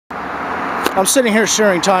I'm sitting here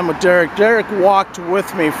sharing time with Derrick. Derrick walked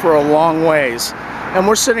with me for a long ways, and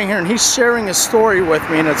we're sitting here and he's sharing a story with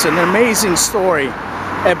me, and it's an amazing story.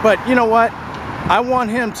 But you know what? I want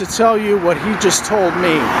him to tell you what he just told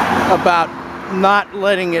me about not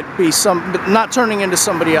letting it be not turning into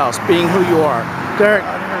somebody else, being who you are. Derrick,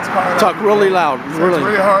 talk really loud. It's really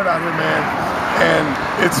hard out here, man.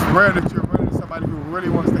 And it's rare that you're running into somebody who really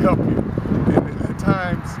wants to help you. And at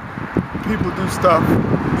times, people do stuff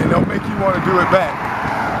and they'll make you want to do it back.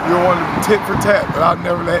 You don't want to tit for tat, but I'll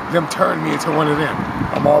never let them turn me into one of them.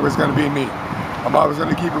 I'm always going to be me. I'm always going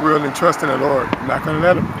to keep it real and trust in the Lord. I'm not going to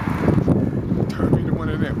let them turn me to one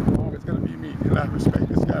of them. I'm always going to be me. And I respect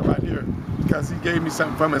this guy right here because he gave me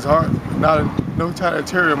something from his heart. No kind of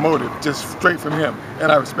ulterior motive, just straight from him.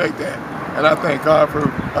 And I respect that. And I thank God for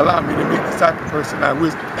allowing me to meet this type of person. I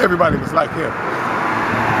wish everybody was like him.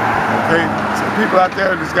 Okay? So people out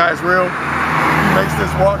there, this guy's real. He makes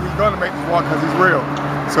this walk, he's going to make this walk because he's real.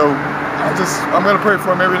 So I'm going to pray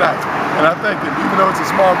for him every night. And I thank him, even though it's a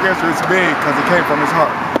small gesture, it's big because it came from his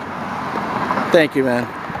heart. Thank you, man.